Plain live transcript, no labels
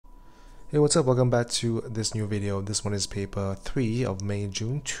Hey, what's up? Welcome back to this new video. This one is paper 3 of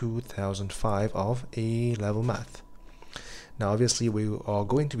May-June 2005 of A-Level Math. Now obviously we are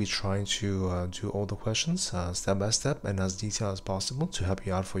going to be trying to do all the questions step by step and as detailed as possible to help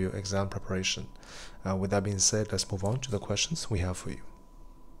you out for your exam preparation. With that being said, let's move on to the questions we have for you.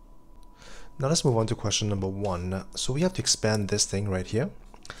 Now let's move on to question number 1. So we have to expand this thing right here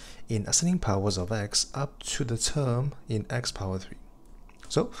in ascending powers of x up to the term in x power 3.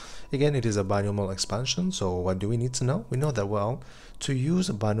 So again, it is a binomial expansion. So what do we need to know? We know that, well, to use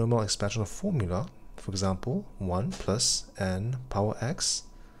a binomial expansion formula, for example, 1 plus n power x,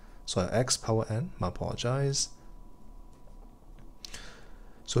 so x power n, I apologize.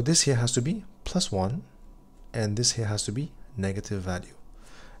 So this here has to be plus 1 and this here has to be negative value.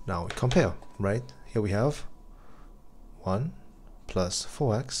 Now we compare, right? Here we have 1 plus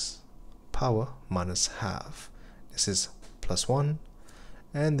 4x power minus half. This is plus 1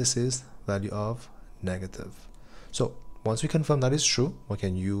 and this is value of negative. So once we confirm that is true, we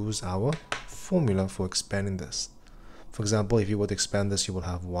can use our formula for expanding this. For example, if you were to expand this, you will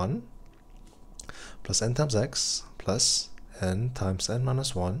have 1 plus n times x plus n times n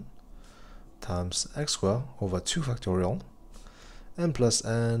minus 1 times x squared over 2 factorial n plus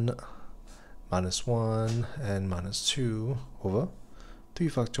n minus 1 n minus 2 over 3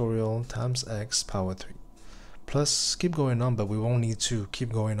 factorial times x power 3. Plus keep going on, but we won't need to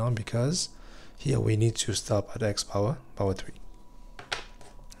keep going on because here we need to stop at x power 3.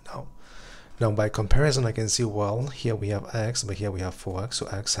 Now by comparison, I can see, well, here we have x, but here we have 4x, so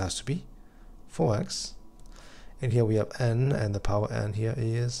x has to be 4x, and here we have n, and the power n here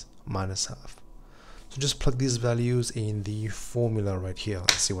is minus half. So just plug these values in the formula right here.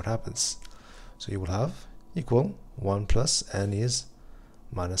 Let's see what happens. So you will have equal 1 plus n is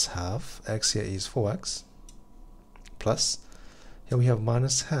minus half, x here is 4x, plus here we have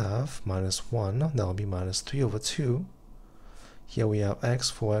minus half minus 1, that will be minus 3 over 2. Here we have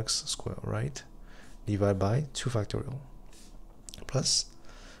x 4x squared, right? Divide by 2 factorial plus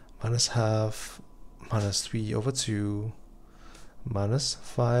minus half minus 3 over 2 minus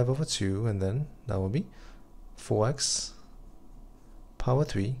 5 over 2, and then that will be 4x power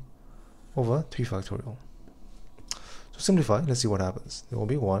 3 over 3 factorial. So simplify, let's see what happens. There will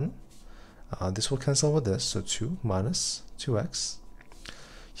be 1. This will cancel with this, so 2 minus 2x.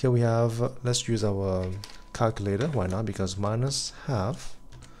 Here we have, let's use our calculator. Why not? Because minus half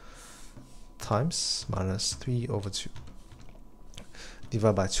times minus 3 over 2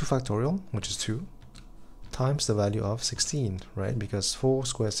 divided by 2 factorial, which is 2, times the value of 16, right? Because 4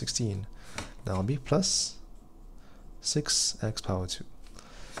 squared 16. That will be plus 6x power 2.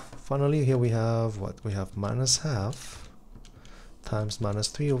 Finally, here we have what? We have minus half times minus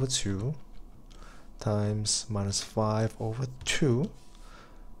 3 over 2 times minus 5 over 2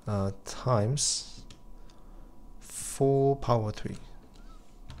 times 4 power 3.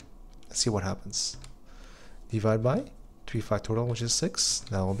 Let's see what happens. Divide by 3 factorial, which is 6.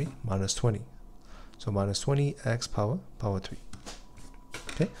 That will be minus 20. So minus 20x power 3.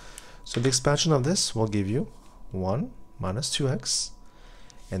 Okay. So the expansion of this will give you 1 minus 2x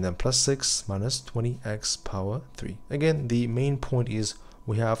and then plus 6 minus 20x power 3. Again, the main point is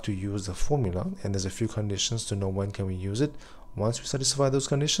we have to use the formula, and there's a few conditions to know when can we use it. Once we satisfy those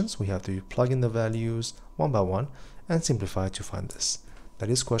conditions, we have to plug in the values one by one and simplify to find this. That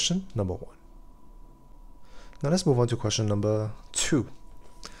is question number 1. Now let's move on to question number 2.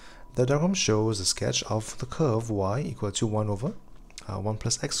 The diagram shows a sketch of the curve y equal to 1 over 1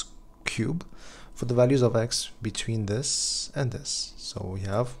 plus x cubed for the values of x between this and this. So we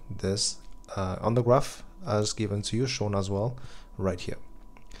have this on the graph as given to you, shown as well right here.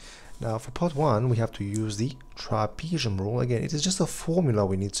 Now for part 1, we have to use the trapezium rule. Again, it is just a formula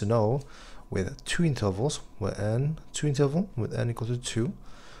we need to know with 2 intervals, with n, 2 interval with n equal to 2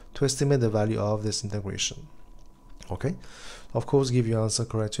 to estimate the value of this integration. Okay, of course, give your answer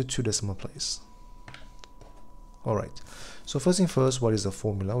correct to 2 decimal place. Alright, so first thing first, what is the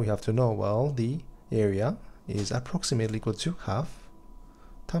formula? We have to know, well, the area is approximately equal to half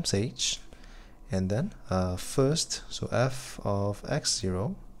times h, and then first, so f of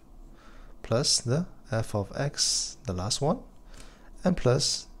x0 plus the f of x, the last one, and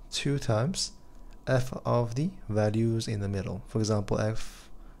plus 2 times f of the values in the middle. For example,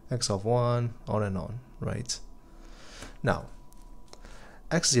 x of 1, on and on, right? Now,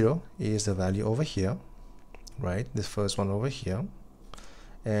 x0 is the value over here, right? This first one over here,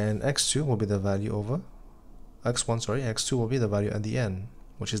 and x2 will be the value over x2 will be the value at the end,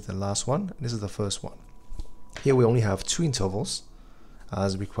 which is the last one. This is the first one. Here we only have 2 intervals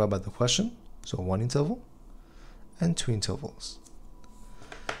as required by the question, so 1 interval and 2 intervals.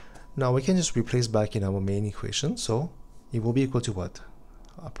 Now we can just replace back in our main equation, so it will be equal to what?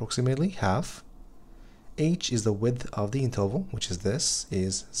 Approximately half. H is the width of the interval, which is this,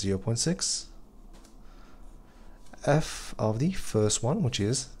 is 0.6. F of the first one, which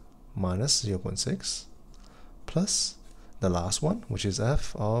is minus 0.6, plus the last one, which is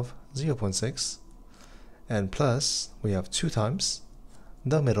f of 0.6, and plus we have 2 times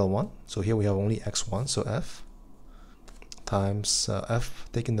the middle one. So here we have only x1, so f times f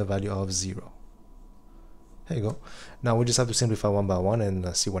taking the value of 0. There you go. Now we just have to simplify one by one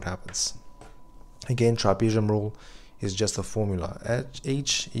and see what happens. Again, trapezium rule is just a formula.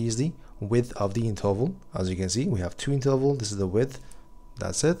 H is the width of the interval. As you can see, we have 2 intervals. This is the width.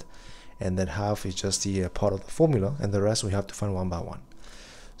 That's it. And then half is just the part of the formula, and the rest we have to find one by one.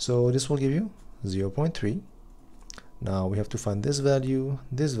 So this will give you 0.3. Now we have to find this value,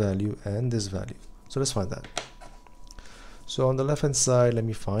 and this value. So let's find that. So on the left hand side, let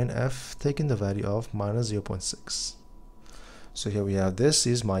me find f taking the value of minus 0.6. So here we have, this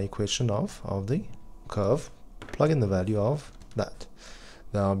is my equation of the curve. Plug in the value of that.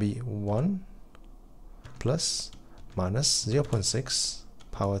 That will be 1 plus minus 0.6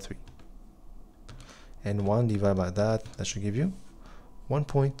 power 3. And 1 divided by that should give you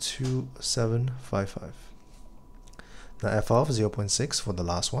 1.2755. Now f of 0.6 for the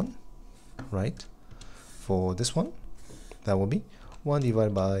last one, right? For this one, that will be 1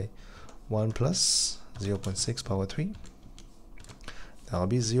 divided by 1 plus 0.6 power 3. That will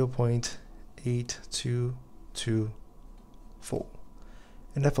be 0.8224.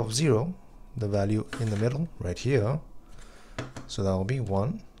 And f of 0, the value in the middle right here, so that will be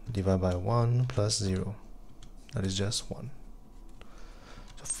 1 divided by 1 plus 0. That is just 1.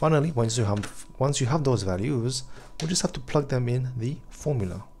 So finally, once you have those values, we just have to plug them in the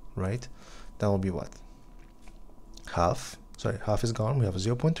formula, right? That will be what? Half is gone. We have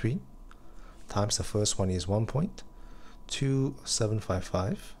 0.3 times the first one is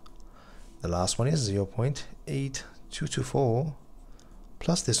 1.2755. The last one is 0.8224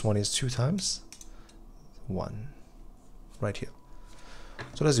 plus this one is 2 times 1 right here.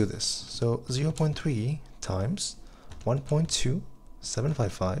 So let's do this. So 0.3 times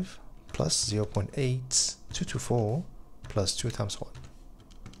 1.2755 plus 0.8224 plus 2 times 1.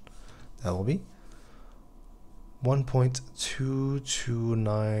 That will be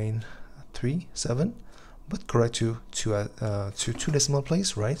 1.22937, but correct to two decimal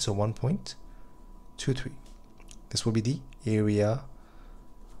place, right? So 1.23. This will be the area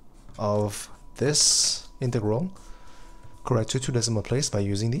of this integral, correct to 2 decimal place by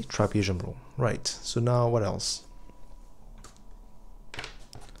using the trapezium rule, right? So now what else?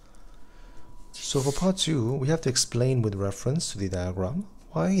 So for part 2, we have to explain with reference to the diagram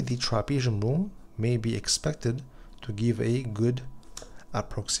why the trapezium rule may be expected to give a good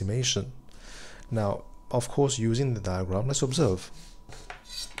approximation. Now, of course, using the diagram, let's observe.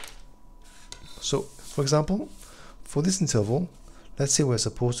 So, for example, for this interval, let's say we're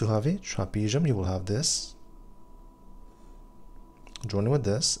supposed to have a trapezium. You will have this joining with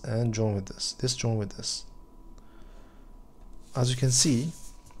this and join with this, join with this. As you can see,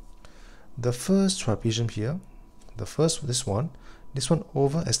 the first trapezium here, this one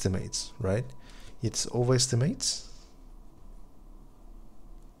overestimates, right? It overestimates,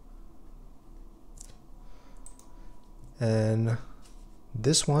 and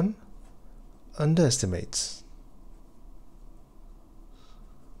this one underestimates.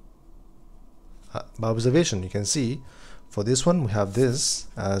 By observation, you can see for this one we have this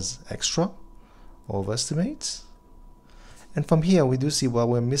as extra, overestimates, and from here we do see while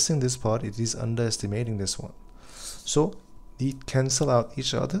we're missing this part, it is underestimating this one. So they cancel out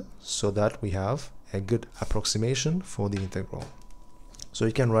each other so that we have a good approximation for the integral. So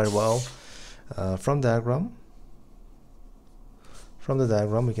you can write, well, from the diagram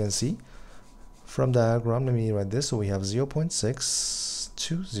we can see, from diagram, let me write this. So we have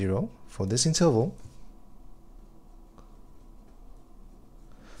 0.620 for this interval.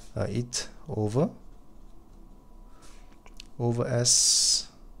 It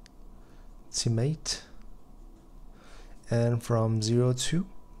overestimate, and from 0 to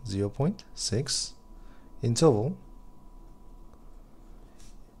 0.6 interval,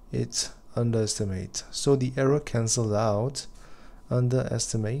 it underestimate. So the error cancels out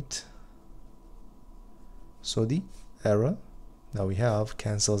underestimate. So the error that we have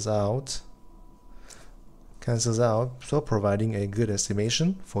cancels out, so providing a good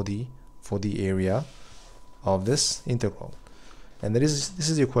estimation for the area of this integral. And this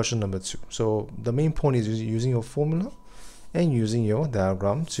is your question number 2. So the main point is using your formula and using your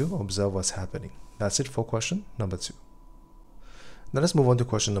diagram to observe what's happening. That's it for question number 2. Now let's move on to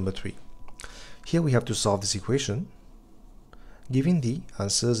question number 3. Here we have to solve this equation, giving the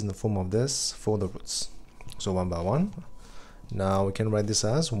answers in the form of this for the roots. So one by one. Now we can write this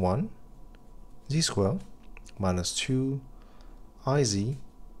as 1 z squared minus 2 iz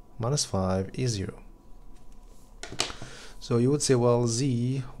minus 5 is 0. So you would say, well,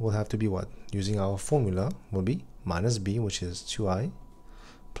 z will have to be what? Using our formula will be minus b, which is 2i,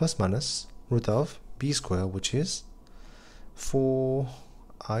 plus minus root of b squared, which is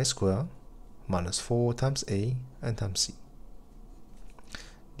 4i squared minus 4 times a and times c,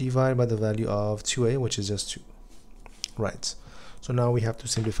 divided by the value of 2a, which is just 2. Right. So now we have to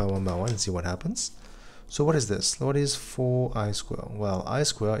simplify one by one and see what happens. So what is this? What is 4i squared? Well, I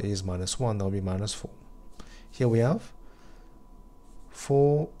squared is minus 1, that will be minus 4. Here we have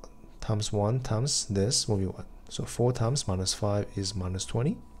 4 times 1 times this will be what? So 4 times minus 5 is minus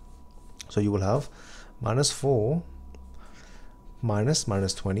 20. So you will have minus 4 minus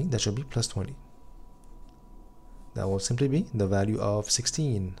minus 20, that should be plus 20. That will simply be the value of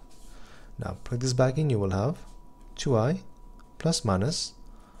 16. Now plug this back in, you will have 2i plus minus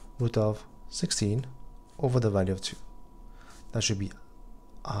root of 16 over the value of 2. That should be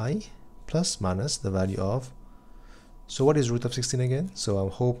I plus minus the value of, so what is root of 16 again? So I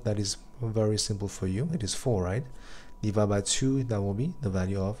hope that is very simple for you. It is 4, right? Divided by 2, that will be the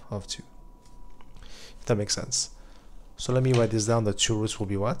value of 2. If that makes sense. So let me write this down. The two roots will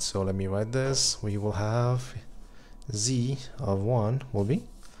be what? So let me write this. We will have z of 1 will be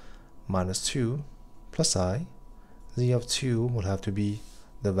minus 2 plus I. Z of 2 will have to be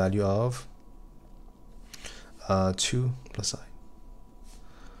the value of 2 plus I.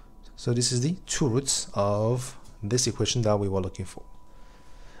 So this is the two roots of this equation that we were looking for.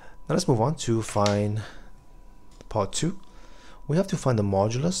 Now let's move on to find part 2. We have to find the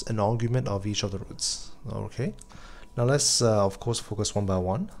modulus and argument of each of the roots. Okay. Now let's of course focus one by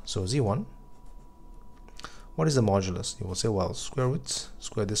one. So z1. What is the modulus? You will say, well, square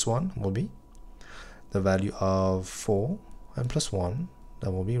this one will be the value of 4 and plus 1, that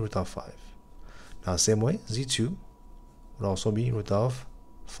will be root of 5. Now same way, z2 will also be root of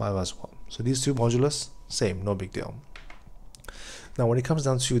 5 as well. So these two modulus, same, no big deal. Now when it comes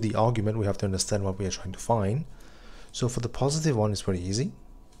down to the argument, we have to understand what we are trying to find. So for the positive one, it's pretty easy.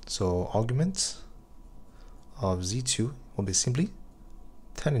 So argument of z2 will be simply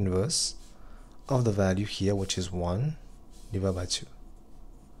tan inverse of the value here, which is 1 divided by 2.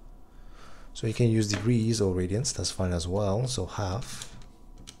 So you can use degrees or radians, that's fine as well. So half,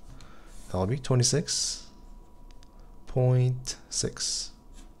 that will be 26.6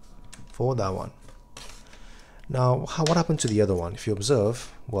 for that one. Now, what happened to the other one? If you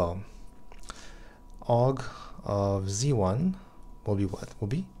observe, well, arg of z1 will be what? Will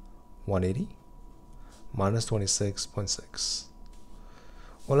be 180 minus 26.6.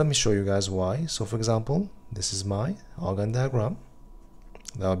 Well, let me show you guys why. So for example, this is my argon diagram.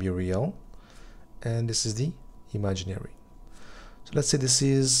 That will be real. And this is the imaginary. So let's say this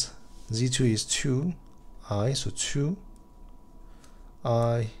is z2 is 2i, so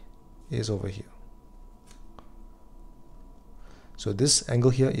 2i is over here. So this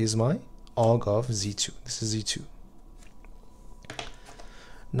angle here is my arg of z2. This is z2.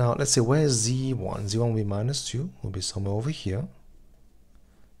 Now let's say, where is z1? Z1 will be minus 2, will be somewhere over here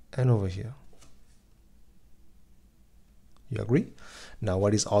and over here. You agree? Now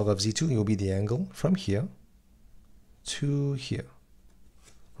what is arg of z2? It will be the angle from here to here.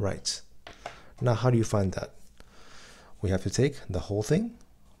 Right. Now how do you find that? We have to take the whole thing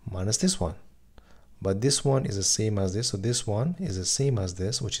minus this one. But this one is the same as this, so this one is the same as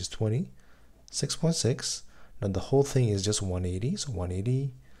this, which is 26.6. Now the whole thing is just 180, so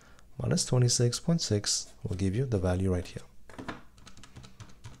 180 minus 26.6 will give you the value right here.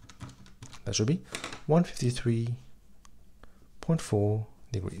 That should be 153.4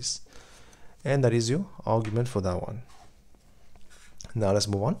 degrees. And that is your argument for that one. Now let's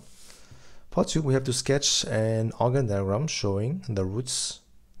move on. Part 2, we have to sketch an argon diagram showing the roots,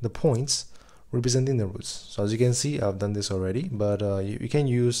 the points representing the roots. So as you can see, I've done this already, but you can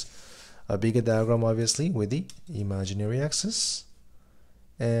use a bigger diagram obviously with the imaginary axis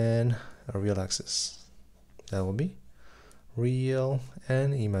and a real axis. That will be real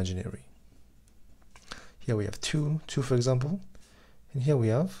and imaginary. Here we have 2 for example, and here we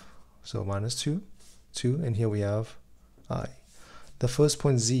have, so minus 2, and here we have I. The first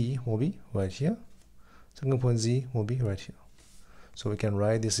point z will be right here, second point z will be right here. So we can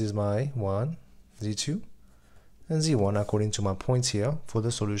write this is my 1, z2, and z1 according to my points here for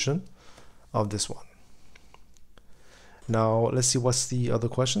the solution of this one. Now let's see what's the other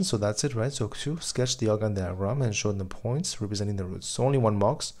question. So that's it, right? So to sketch the Argand diagram and show the points representing the roots. So only one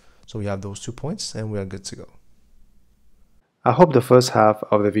box. So we have those 2 points and we are good to go. I hope the first half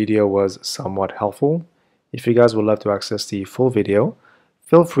of the video was somewhat helpful. If you guys would love to access the full video,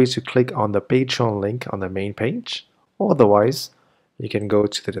 feel free to click on the Patreon link on the main page. Or otherwise, you can go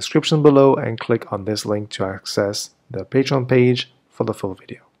to the description below and click on this link to access the Patreon page for the full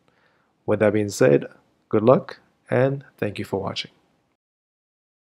video. With that being said, good luck and thank you for watching.